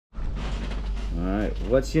Alright,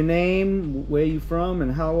 what's your name, where you from,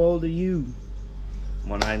 and how old are you?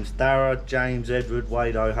 My name's Dara James Edward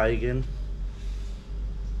Wade O'Hagan.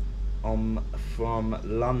 I'm from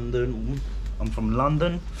London.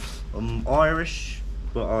 I'm Irish,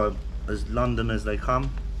 but I'm as London as they come.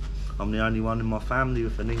 I'm the only one in my family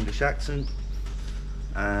with an English accent,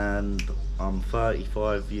 and I'm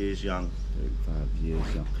 35 years young. 35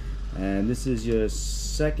 years young. And this is your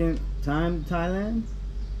second time in Thailand?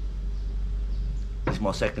 It's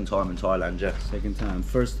my second time in Thailand, yeah. Second time.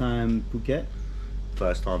 First time Phuket?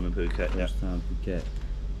 First time in Phuket, yeah. First time Phuket.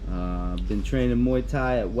 Been training Muay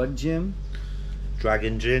Thai at what gym?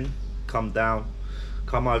 Dragon Gym. Come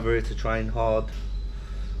over here to train hard.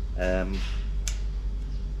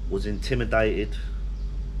 Was intimidated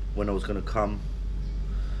when I was going to come.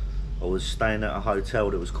 I was staying at a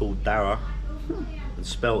hotel that was called Dara and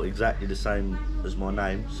spelt exactly the same as my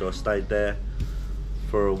name, so I stayed there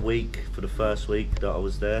for a week, for the first week that I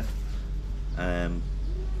was there.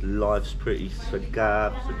 Life's pretty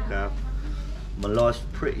sagab. My life's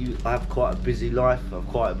pretty, I have quite a busy life, I have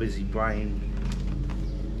quite a busy brain,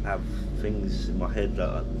 I have things in my head that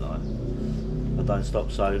I don't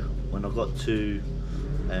stop. So when I got to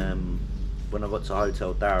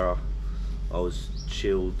Hotel Dara, I was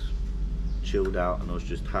chilled out, and I was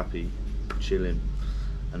just happy, chilling.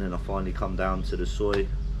 And then I finally come down to the soy,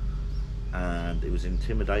 and it was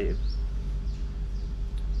intimidating.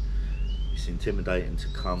 It's intimidating to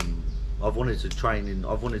come. I've wanted to train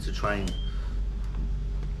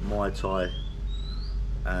Muay Thai,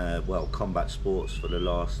 well, combat sports for the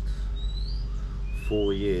last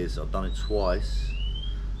 4 years. I've done it twice,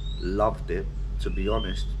 loved it, to be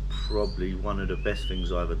honest, probably one of the best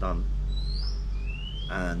things I've ever done.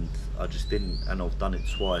 And I just didn't, and I've done it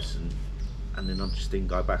twice, and then I just didn't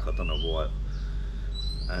go back. I don't know why.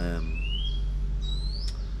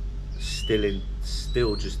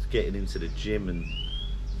 Still just getting into the gym and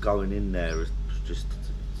going in there is just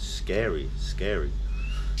scary.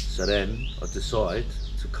 So then I decided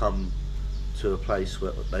to come to a place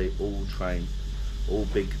where they all train, all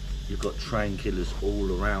big, you've got train killers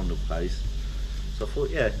all around the place. So I thought,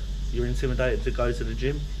 yeah, you're intimidated to go to the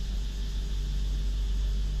gym?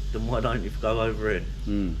 Then why don't you go over here?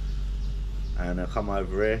 And I come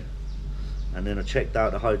over here, and then I checked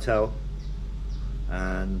out the hotel,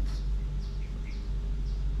 and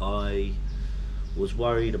I was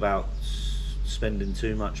worried about spending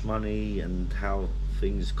too much money and how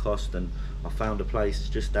things cost, and I found a place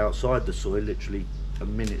just outside the soil, literally a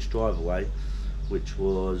minute's drive away, which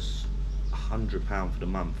was £100 for the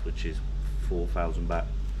month, which is 4,000 baht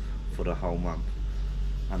for the whole month.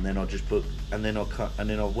 And then I just booked, and then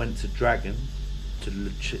I went to Dragon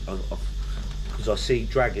because I see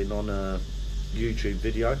Dragon on a YouTube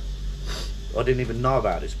video. I didn't even know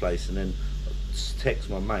about this place, and then I text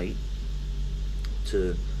my mate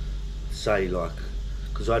to say, like,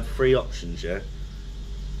 because I had 3 options, yeah.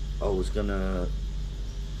 I was gonna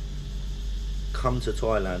come to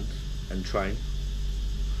Thailand and train.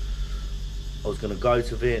 I was gonna go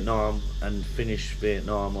to Vietnam and finish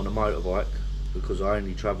Vietnam on a motorbike, because I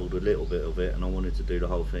only travelled a little bit of it and I wanted to do the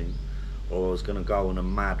whole thing. Or I was gonna go on a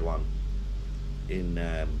mad one in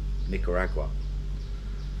Nicaragua.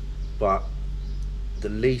 But the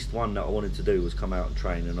least one that I wanted to do was come out and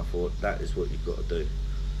train, and I thought that is what you've got to do.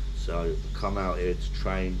 So come out here to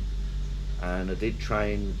train, and I did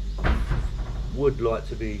train. I would like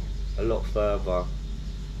to be a lot further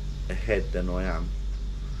ahead than I am,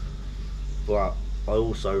 but I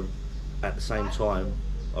also, at the same time,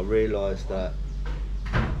 I realised like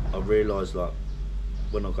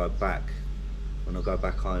when I go back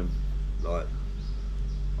home, like,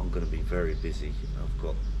 I'm going to be very busy. I've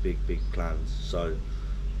got big plans, so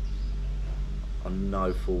I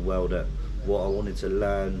know full well that what I wanted to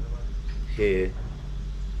learn here,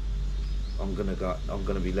 I'm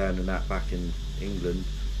gonna be learning that back in England.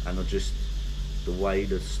 And the way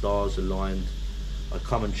the stars aligned, I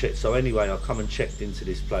come and check. So anyway, I come and checked into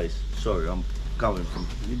this place. Sorry, I'm going from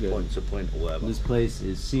point to point or whatever. This place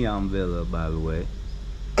is Siam Villa, by the way.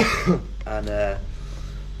 And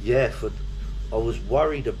yeah, I was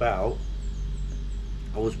worried about.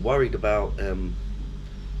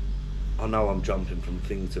 I know I'm jumping from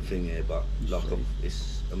thing to thing here, but like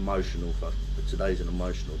it's emotional. Today's an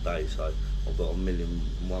emotional day, so I've got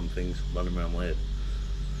 1,000,001 things running around my head.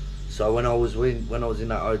 So when I was in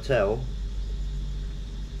that hotel,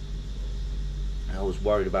 I was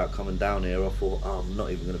worried about coming down here. I thought, oh, I'm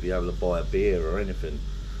not even going to be able to buy a beer or anything,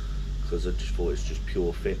 because I just thought it's just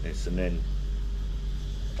pure fitness. And then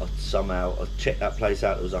I checked that place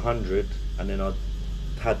out. It was 100, and then I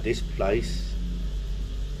had this place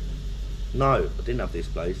No, I didn't have this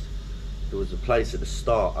place. There was a place at the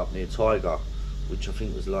start up near Tiger, which I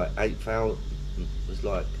think was like 8,000. Was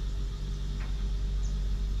like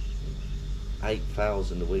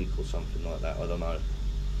 8,000 a week or something like that. I don't know.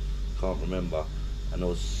 Can't remember. And I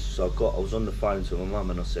was on the phone to my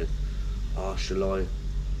mum and I said, "Oh, shall I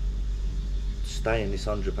stay in this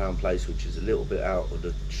 £100 place, which is a little bit out of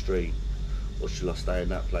the street, or shall I stay in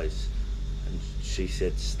that place?" And she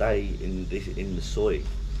said, "Stay in the soy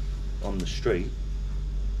on the street,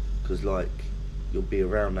 because like you'll be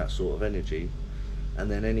around that sort of energy." And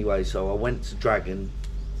then anyway, so I went to Dragon,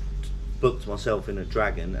 booked myself in a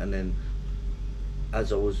Dragon, and then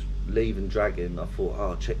as I was leaving Dragon, I thought,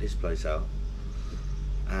 "Oh, check this place out."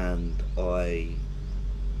 And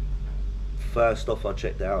first off, I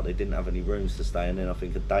checked it out. They didn't have any rooms to stay, and then I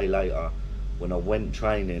think a day later, when I went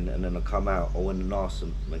training and then I come out, I went and asked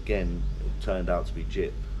them again. It turned out to be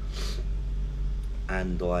Jip,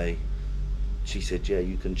 and she said, "Yeah,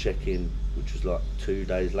 you can check in," which was like 2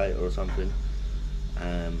 days later or something.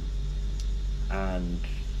 And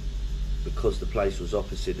because the place was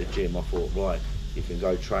opposite the gym, I thought, right, you can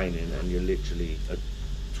go training and you're literally a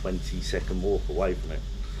 20-second walk away from it.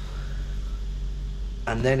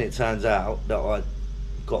 And then it turns out that I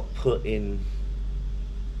got put in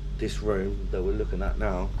this room that we're looking at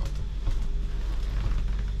now.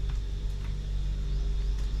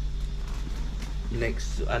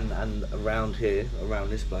 Next and around here, around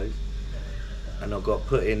this place, and I got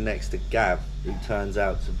put in next to Gav, who turns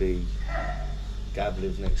out to be, Gav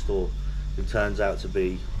lives next door, who turns out to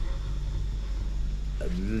be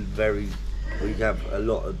we have a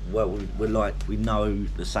lot of, well, we know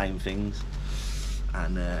the same things,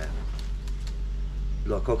 and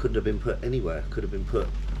like I could have been put anywhere. I could have been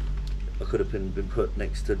put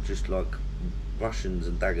next to just like Russians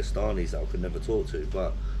and Dagestanis that I could never talk to,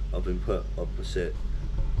 but I've been put opposite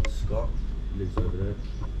Scott, lives over there.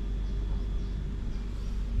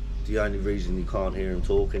 The only reason you can't hear him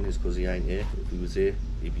talking is because he ain't here. If he was here,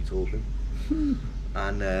 he'd be talking.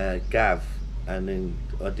 And Gav, and then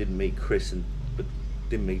I didn't meet Chris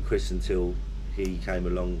until he came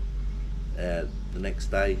along the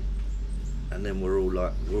next day, and then we're all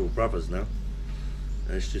brothers now.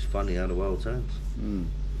 And it's just funny how the world turns.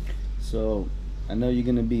 So I know you're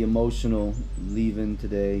gonna be emotional leaving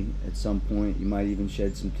today at some point. You might even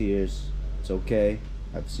shed some tears. It's okay.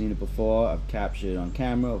 I've seen it before. I've captured it on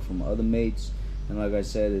camera from other mates. And like I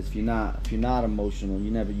said, if you're not emotional,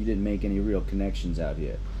 you didn't make any real connections out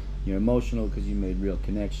here. You're emotional because you made real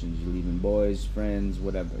connections. You're leaving boys, friends,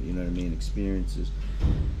 whatever. You know what I mean? Experiences.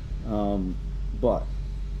 But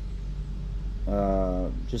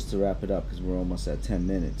just to wrap it up, because we're almost at 10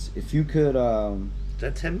 minutes. If you could. Is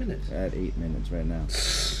that 10 minutes? At 8 minutes right now.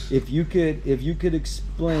 If you could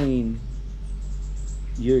explain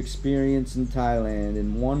your experience in Thailand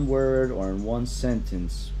in one word or in one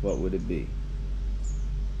sentence, what would it be?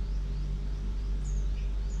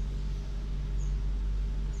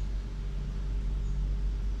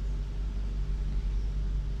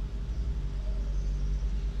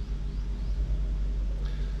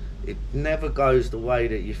 It never goes the way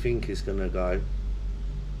that you think it's gonna go.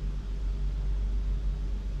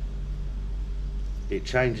 It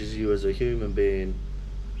changes you as a human being.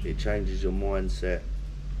 It changes your mindset,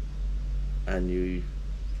 and you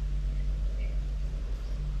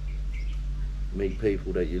meet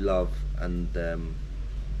people that you love and that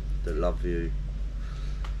love you,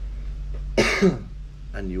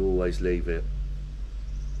 and you always leave it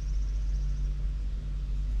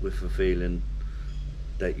with a feeling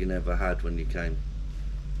that you never had when you came.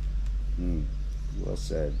 Well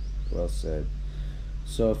said, well said.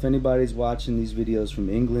 So if anybody's watching these videos from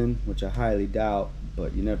England, which I highly doubt,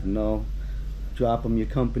 but you never know, drop them your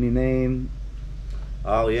company name.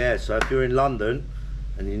 Oh yeah, so if you're in London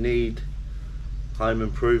and you need home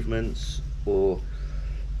improvements or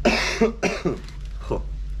oh,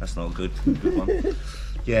 that's not a good one.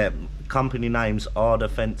 Yeah, company name's Arda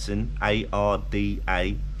Fencing,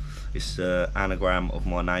 A-R-D-A. It's the anagram of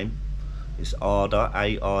my name. It's Arda,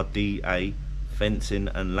 A-R-D-A, Fencing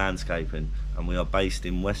and Landscaping, and we are based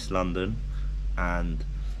in West London. And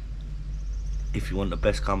if you want the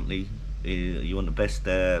best company, you want the best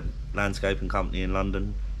landscaping company in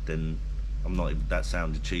London, then I'm not even, that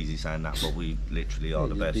sounded cheesy saying that, but we literally are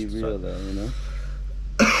the best. Be real, so. Though, you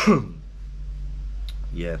know.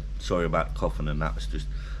 Yeah, sorry about coughing and that. It's just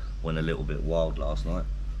went a little bit wild last night.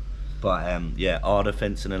 But yeah, Arda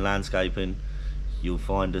Fencing and Landscaping. You'll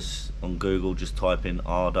find us on Google. Just type in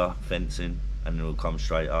Arda Fencing and it'll come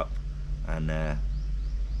straight up. And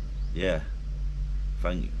yeah,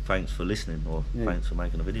 thanks for listening, or thanks for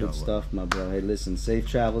making a video. Good stuff, my bro. Hey, listen, safe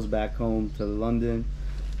travels back home to London.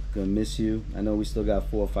 Gonna miss you. I know we still got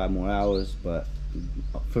 4 or 5 more hours, but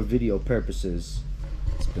for video purposes,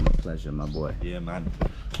 it's been a pleasure, my boy. Yeah, man.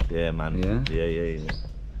 Yeah, man. Yeah?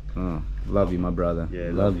 Yeah. Love you, my brother.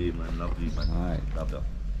 Yeah, love you, man. Love you, man. All right. Love you.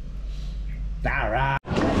 Dara.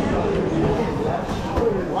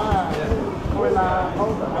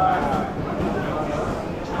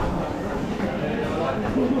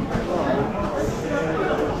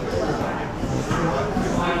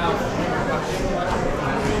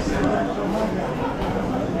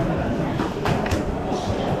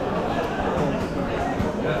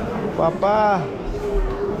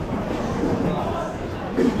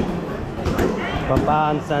 Papa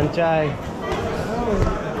and Sanchai.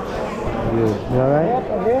 You alright?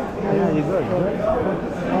 Yeah, you good.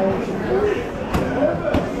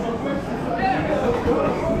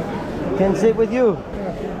 Can sit with you?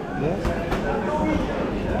 Yes.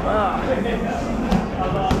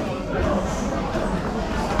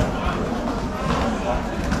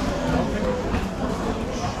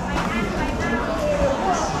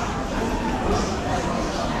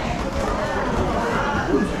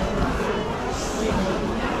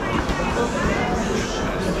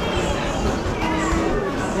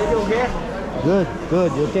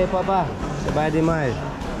 Good. You okay, Papa? Sabay mai.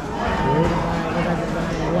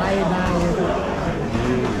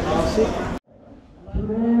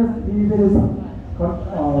 Today's event is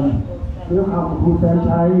welcome to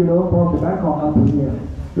Saenchai, from the Bangkok up to here.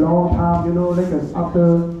 Long time, like after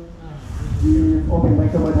we open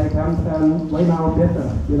like Thai camps and right now better,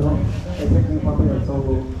 I taking for here.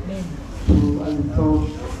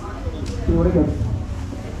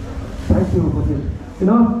 Thank you for this.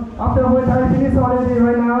 After Muay Thai finish already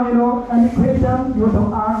right now, any question you want to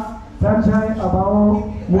ask Saenchai about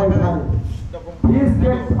Muay Thai, please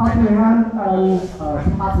get up your hand and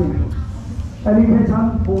ask him. Any question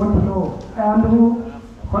who want to know and who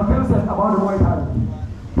confused about Muay Thai,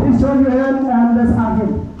 please show your hand and let's ask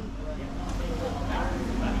him.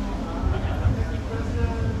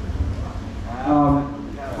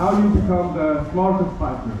 How you become the smartest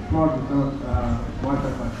fighter, Muay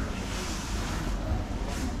Thai fighter?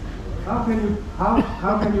 How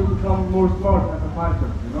can you become more smart as a fighter?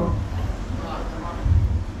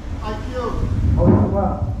 IQ. เขาถามว่า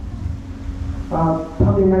ท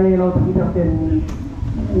ำยังไงเราถึงจะเป็น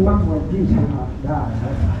นักมวยที่ฉลาดได้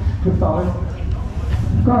คือต่อ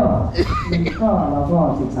ก็เราก็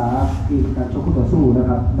ศึกษาเกี่ยวกับการชกคู่ต่อสู้นะ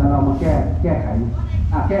ครับแล้วเรามาแก้ไข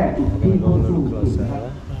แก้จุดที่คู่ต่อสู้นะครับ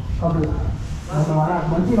ก็คือเ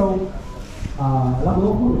หมือนที่เรารับ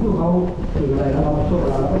รู้ผู้ที่เขาสื่ออะไรแล้วเราช่วย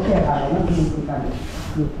เราก็แก้ไขนั่นคือการ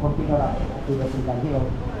คือความคิดเราคือเป็นการที่เรา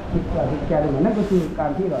คิดแก้ได้เหมือนนั่นก็คือกา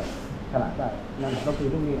รที่เราฉลาดได้นั่นก็คือ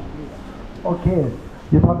เรื่องนี้โอเค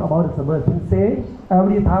you talk about the server he say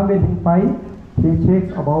every time when he fight he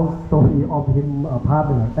checks about story of him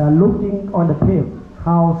partner and looking on the tape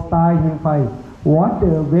how style him fight what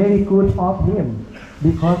the very good of him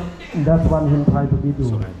because that's what him try to be do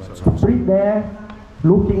break there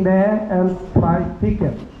looking there and try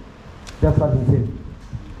Phuket. That's what he said.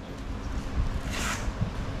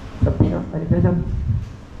 Any question?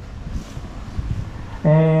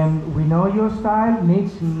 And we know your style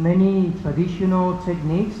mix many traditional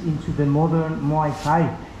techniques into the modern Muay Thai.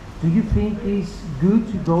 Do you think it's good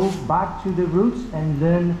to go back to the roots and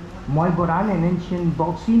learn Muay Boran and ancient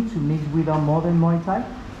boxing to mix with our modern Muay Thai?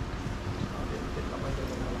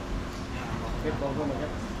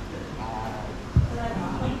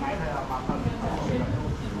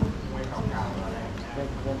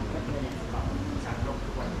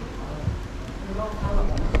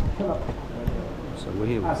 So we're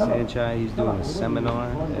here with Saenchai. He's doing a seminar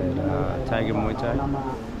at Tiger Muay Thai.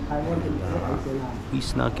 We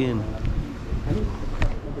snuck in.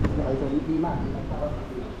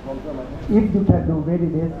 If you can do very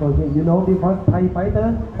best for him, because Thai fighter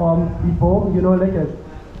before, like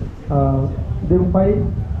they fight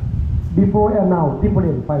before and now,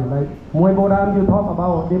 different fight. Like Muay Boran, you talk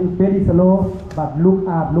about them very slow, but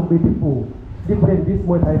look beautiful. Different this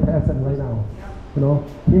Muay Thai person right now.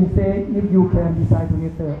 Him say if you can decide to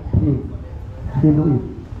get please do it.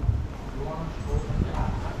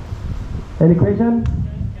 Any question?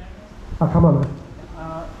 Come on, man.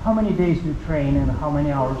 How many days do you train and how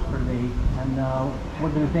many hours per day? And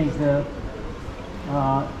what do you think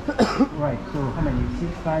right, so how many?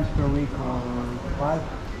 6 times per week or 5?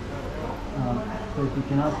 So if you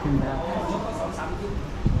can ask him that.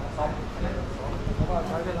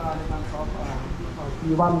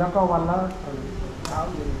 กี่วันแล้วก็วันละเช้า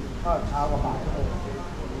เย็นก็เช้ากับบ่าย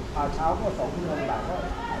เช้าก็2 ชั่วโมงบ่ายก็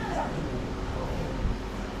3 ชั่วโมง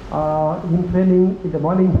in training in the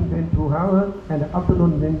morning he train 2 hours and the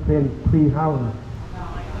afternoon he train 3 hours.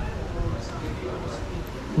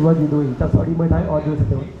 What you doing? Just only Muay Thai or do you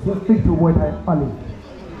stick to Muay Thai only?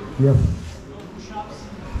 Yes.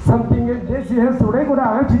 Something this he has to regular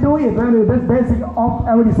have to do it. That's basic of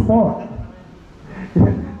every sport.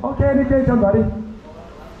 Okay, anything somebody.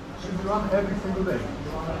 Should run every single day.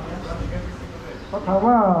 เขาถาม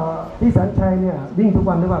ว่าพี่สัญชัยเนี่ยวิ่งทุก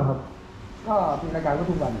วันหรือเปล่าครับก็มีรายการก็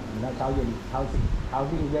ทุกวันแล้วเช้าเย็นเช้า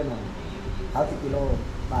วิ่งเยอะหน่อยเช้า10 กิโล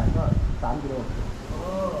บ่ายก็3 กิโล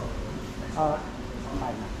บ่า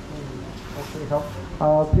ยนะโอเคครับ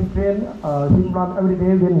ทีมเทรนทีม run every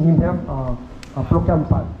day when he have a program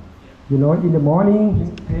part you know in the morning he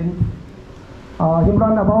train he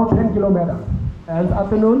run about 10 kilometers and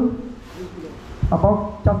afternoon about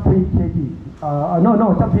just 3 kg no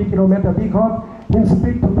just 3 kilometers because he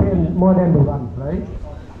speak to train more than the run right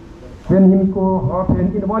when he go hot train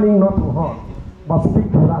in the morning not too hot but speak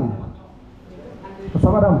to run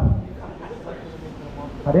Samadam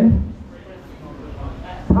Pardon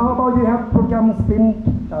how about you have program sprint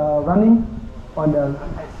running on the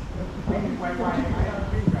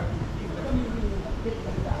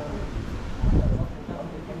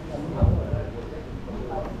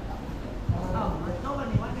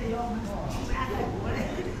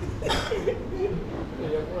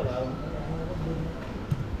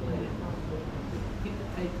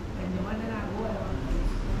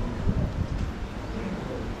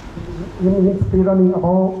in speed running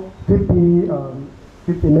about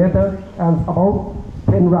 50 meters and about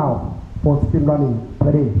 10 rounds for speed running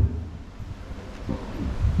per day.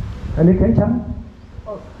 Any question?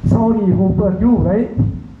 Sorry, who put you, right?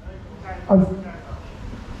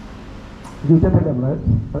 You just tell them, right?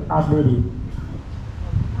 Ask lady.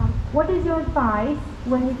 What is your advice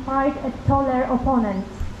when you fight a taller opponent,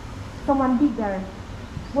 someone bigger?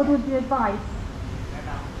 What would you advise?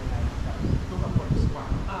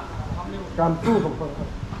 การสู้ของคน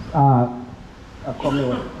ความเร็ว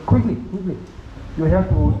quickly you have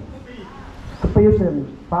to speed them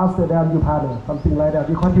faster than your partner something like that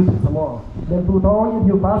because you too small then too tall if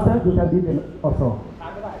you faster you can beat them also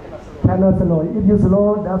cannot slow if you slow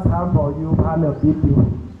that's time for you partner beat you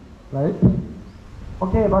right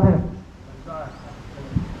okay brother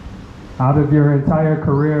out of your entire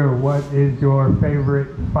career what is your favorite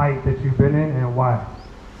fight that you've been in and why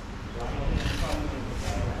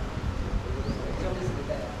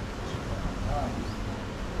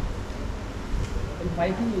ไฟ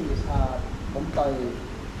ที่ผมต่อย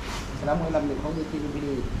สนามมวยลำหนึ่งของเวทีลุมพิ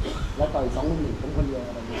นีแล้วต่อย2 รุ่ม1ผมคนเดียวอ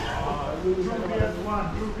ะไรอย่างเงี้ย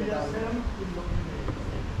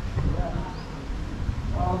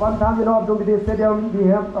one time you know Lumpini Stadium we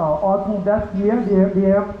have all that year we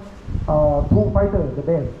have 2 fighters the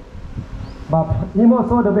best but him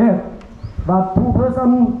also the best but 2 person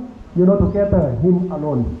you know together him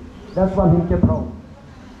alone that's why him get wrong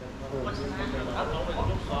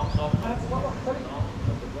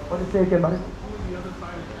What did you say again, buddy?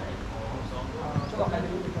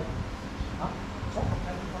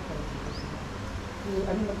 คือ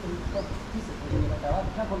อันนี้มันเป็นที่สุดดีนะแต่ว่า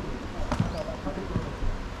ถ้าคนอื่นเขาเป็นคน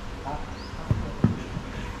ครับ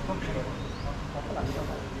ฝรั่งนี่ต้องใ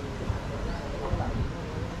ส่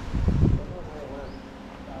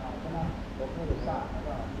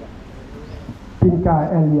Pinka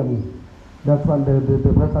and Liam that's one the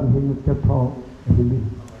person he just told him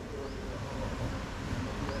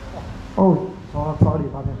Oh, sorry,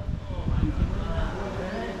 Father.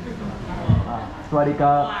 สวัสดีค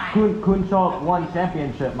รับคุณชอบ one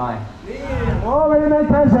championship ไหม Oh, very nice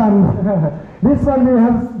question. This one we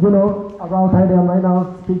have, you know, around Thailand right now.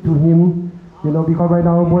 Speak to him, you know, because right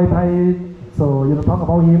now Muay Thai, so you know, talk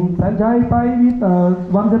about him. Sanjay fight with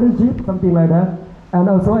one championship, something like that. And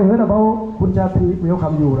also I heard about Kun Chatri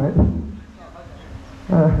welcome you, right?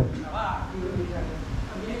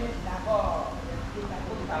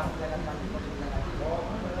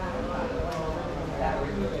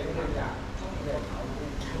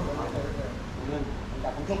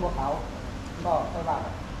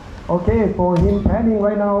 Okay, for him planning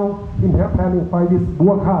right now, him have planning fight this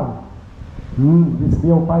Buakal. This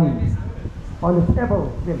real fight on the table.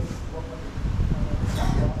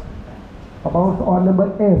 About on number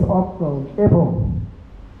 8 of April.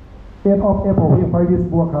 8 of April, he fight this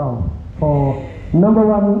Buakal for number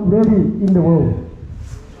 1 lady in the world.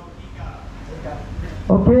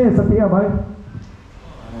 Okay, Satya, bye.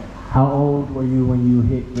 How old were you when you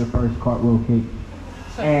hit your first cartwheel kick?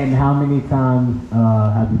 And how many times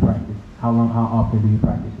have you practiced? How often do you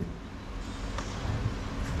practice it?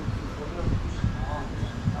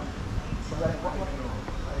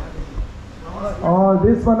 Oh,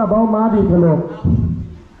 this one about Madi Galok.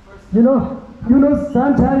 You know,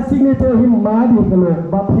 Saenchai signature him Madi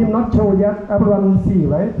Galok, but him not show yet. Everyone see,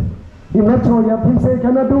 right? Him not show yet. Him say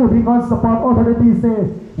cannot do because sport authority say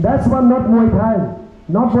that's one not Muay Thai,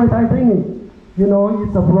 not Muay Thai training. You know,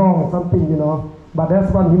 it's a wrong something. You know, but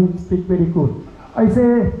that's one him speak very good. I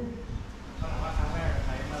say.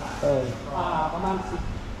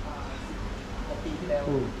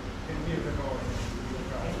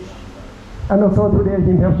 And also today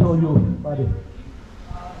he have show you, buddy.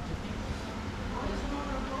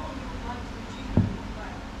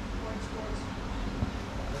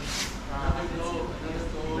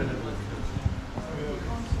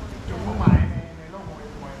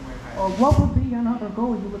 What would be another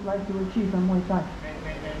goal you would like to achieve in Muay Thai?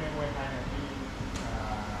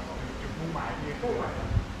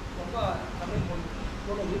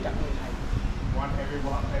 Want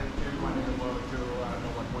everyone in the world to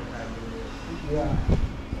know what Muay Thai is. Yeah.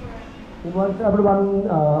 He wants everyone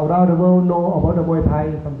around the world know about the Muay Thai,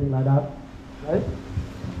 something like that, right?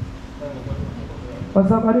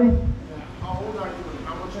 What's up, buddy? How old are you?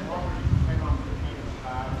 How much you already on the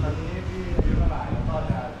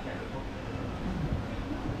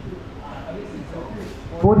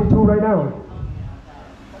 42 right now.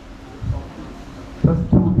 Just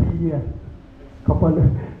 2-3 years.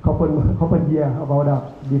 Couple year about that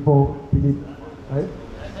before finish, right?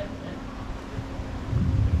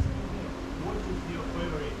 What is your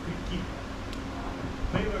favorite kick?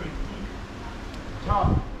 Favorite kick? Chop.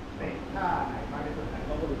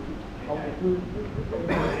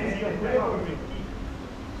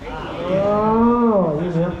 Oh, you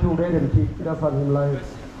have to read and kick. That's what he likes.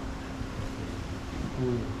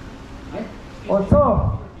 Also,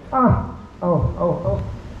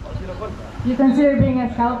 You consider being a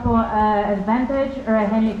southpaw advantage or a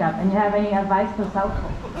handicap, and you have any advice for southpaw?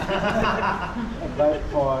 Advice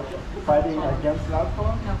for fighting against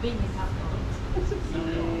southpaw? No, being a southpaw.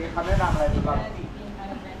 มีคำแนะนำอะไรสำ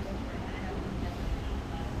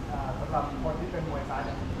หรับคนที่เป็นมวยซ้ายเ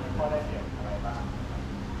นี่ยมีข้อได้เปรียบอะไรบ้าง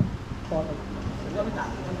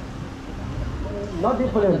Not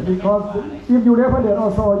different because if you never did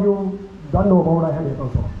also you don't know about right handed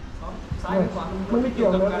also. มันไม่เกี่ยว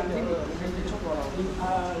เลย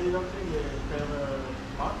You don't think they favor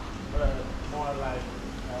much, but more like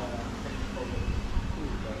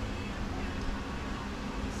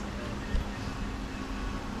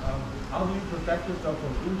how do you protect yourself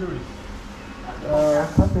from injuries?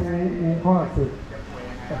 ถ้าเป็นมีข้ออักเสบ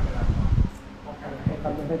กา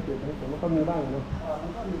รจะได้เปรียบมันก็มีบ้างเนาะมั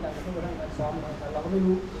นก็มีการกระทบกระทั่งการซ้อมแต่เราก็ไม่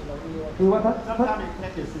รู้คือว่าถ้า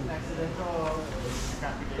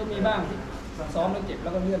ก็มีบ้างที่ซ้อมแล้วเจ็บแล้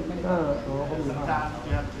วก็เลื่อนไม่ได้ ก็มีบ้าง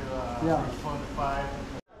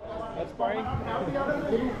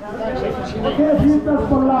Okay, he's just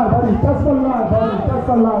for life, buddy. Just for life, buddy. Just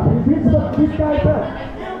for life. This guy said,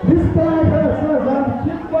 this guy says,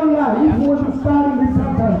 just for life. He's going to start in this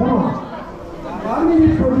sometime. Come on. I'm in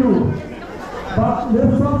it for you. But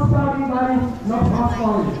let's not start in life, not half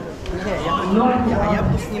on.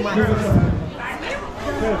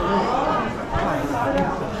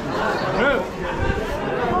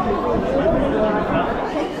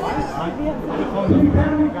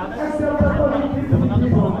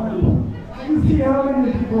 You see how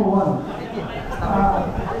many people want.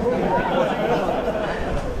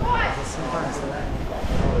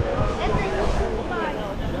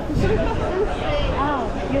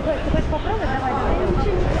 Ты хочешь попробовать? Давай.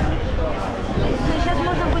 Сейчас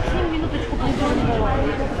можно будет с ним минуточку поговорить.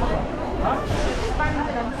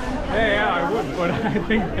 Yeah, I would, but I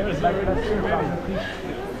think there's like too many.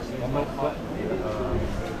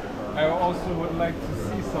 I also would like to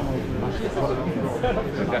see some of them.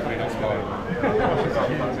 Definitely not small.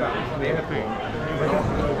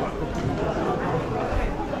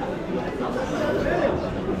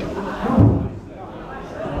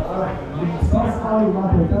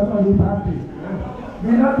 That's only practice.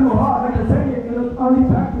 We're not too hard, like I said, it's only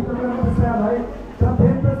practice. You understand, right? The 10%,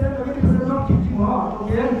 20% not kick him hard,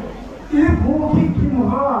 okay? If who kick him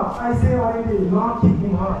hard, I say already, not kick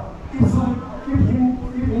him hard. If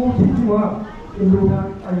who kick him hard, in do that,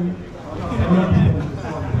 I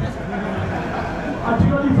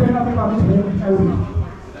actually say nothing about him, I will.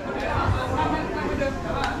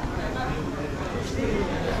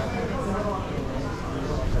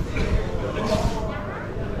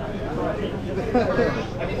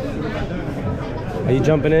 Are you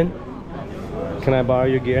jumping in? Can I borrow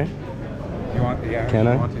your gear? You want? Yeah. Can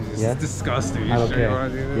I? It's disgusting. You I don't sure care. you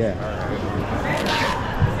want to do this? Yeah.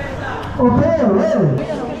 Okay,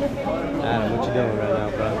 Adam, what you doing right now,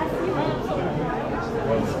 bro?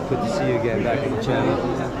 Good to see you again back in the channel.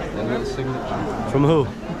 From who?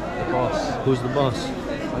 The boss. Who's the boss?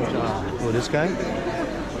 Oh, this guy?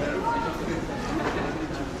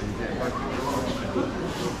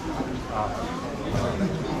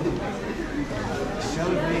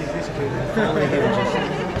 Only he would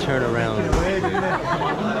just turn around.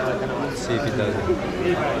 See if he does it.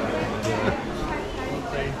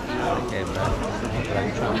 Okay, man.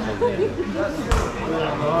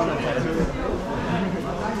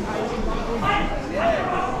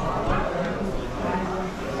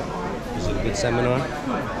 Is it a good seminar?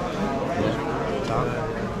 Tom?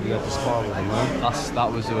 You got the spar with him, huh?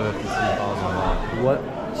 That was a 15,000. What?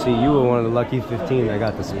 See, you were one of the lucky 15 that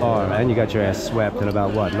got the spar, man. You got your ass swept in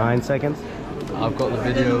about, what, 9 seconds? I've got the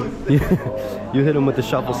video. You hit him with the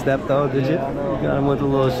shuffle step, though, did you? You got him with a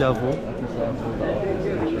little shuffle. A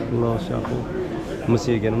little shuffle. I'm gonna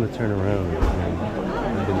see you get him to turn around.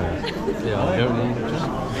 That'd be nice. Yeah, I don't need just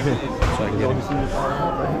so I can get him.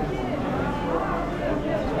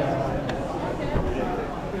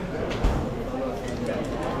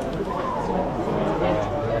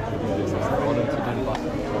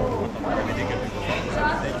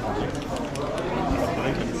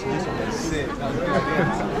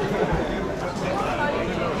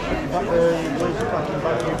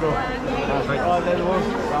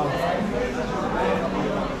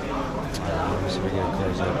 So we gotta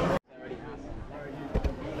close up.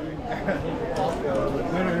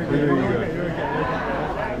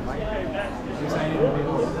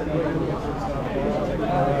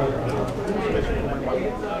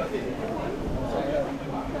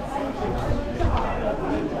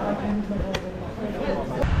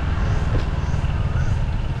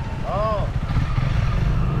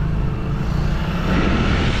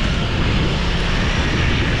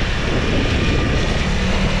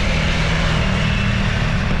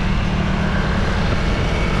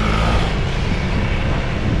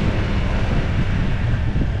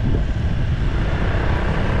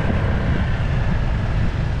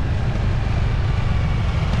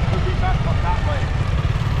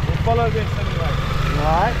 Follow this anyway.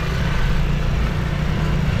 Alright.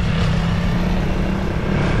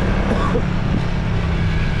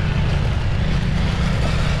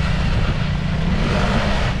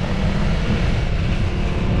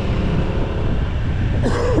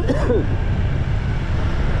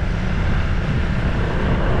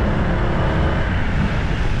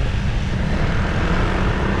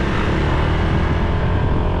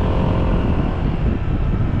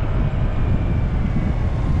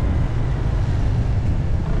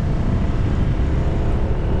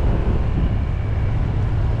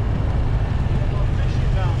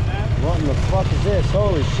 What is this?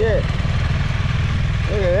 Holy shit.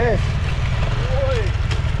 Look at this.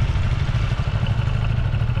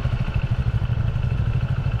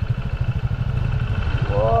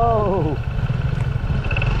 Whoa.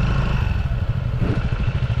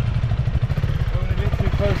 Don't want to get too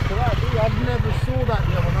close to that, dude. I never saw that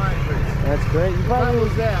the other night, Chris. That's great. You I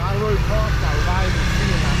was there. I rode past that without even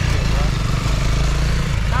seeing that shit, right?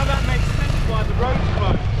 Now that makes sense why the road's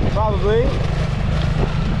closed. Probably.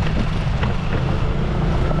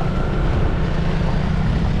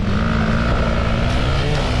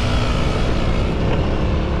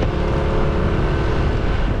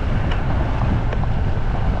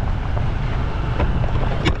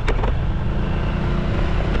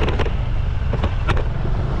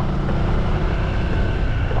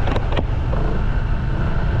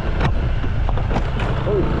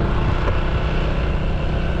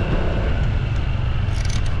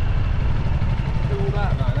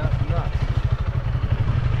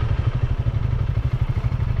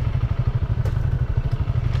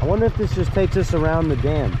 I wonder if this just takes us around the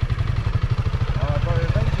dam. But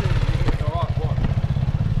eventually you hit the right one.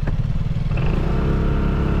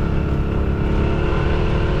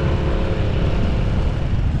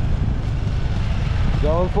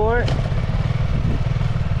 Going for it?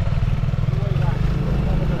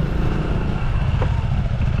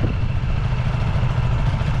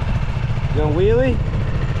 Going wheelie?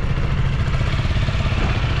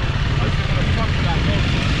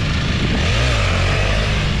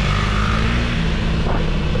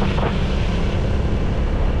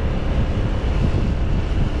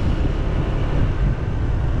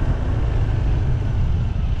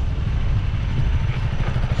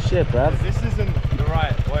 Shit, bruv. This isn't the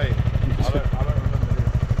right way. I don't remember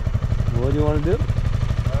this. What do you want to do?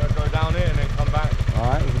 Go down here and then come back.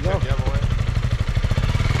 Alright, let's go. Check the other way.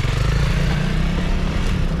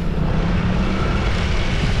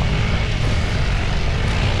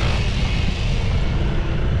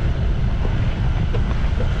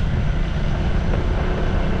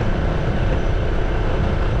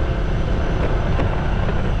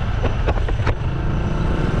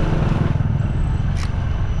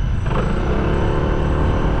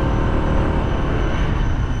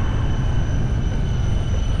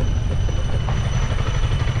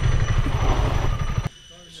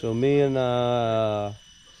 me and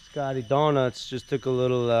Scotty Donuts just took a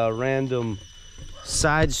little random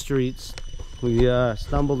side streets. We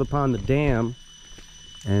stumbled upon the dam,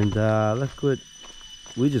 and look what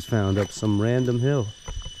we just found up some random hill.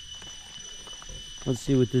 Let's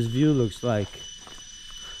see what this view looks like.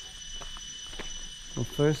 Well,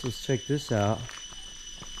 first let's check this out.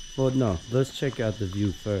 Well, no, let's check out the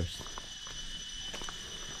view first.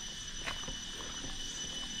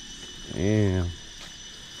 Damn.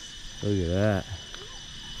 Look at that.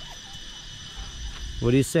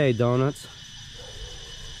 What do you say, Donuts?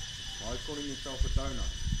 Why are you calling yourself a donut?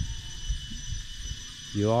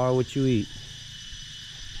 You are what you eat.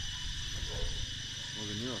 Well,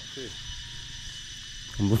 then you're a fish.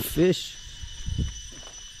 I'm a fish.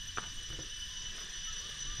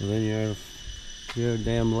 And then you're a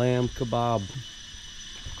damn lamb kebab.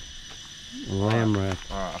 A lamb wrap.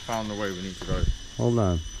 Alright, I found the way we need to go. Hold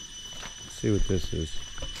on. Let's see what this is.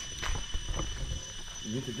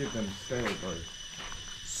 You need to give them scale, bro.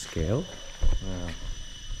 Scale? Yeah.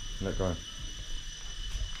 Let go.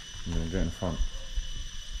 I'm gonna get in front.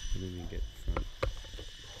 What do you mean get in front?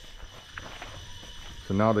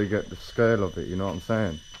 So now they get the scale of it, you know what I'm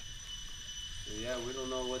saying? So yeah, we don't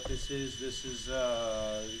know what this is. This is,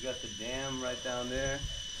 we got the dam right down there.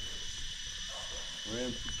 We're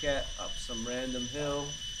in Phuket, up some random hill.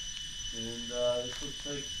 And this looks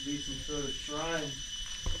like to be some sort of shrine.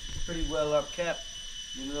 It's pretty well up kept,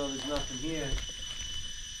 even though there's nothing here.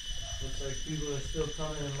 Looks like people are still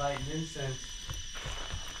coming and lighting incense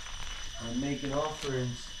and making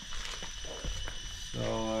offerings.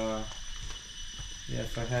 So, yeah,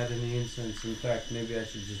 if I had any incense, in fact, maybe I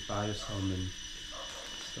should just buy some and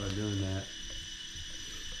start doing that.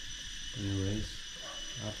 Anyways,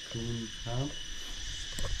 Apkun Camp.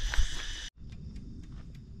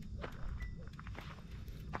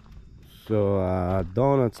 So,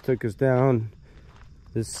 Donuts took us down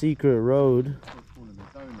this secret road.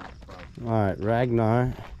 Alright,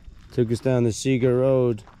 Ragnar took us down the secret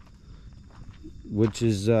road, which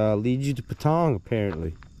is leads you to Patong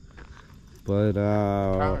apparently. But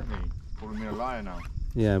apparently, calling me a liar now.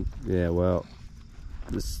 Yeah, well,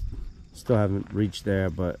 this still haven't reached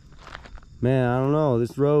there, but man, I don't know.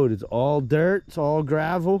 This road is all dirt, it's all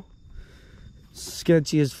gravel.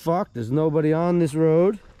 Sketchy as fuck. There's nobody on this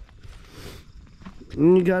road.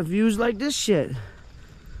 And you got views like this shit.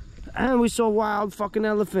 And we saw wild fucking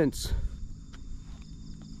elephants.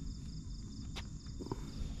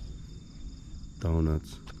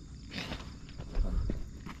 Donuts.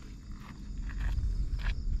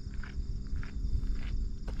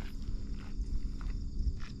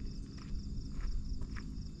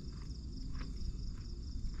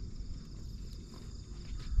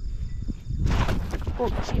 Oh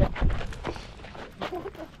shit.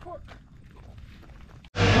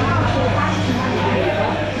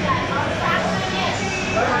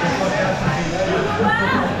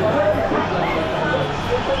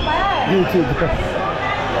 YouTube.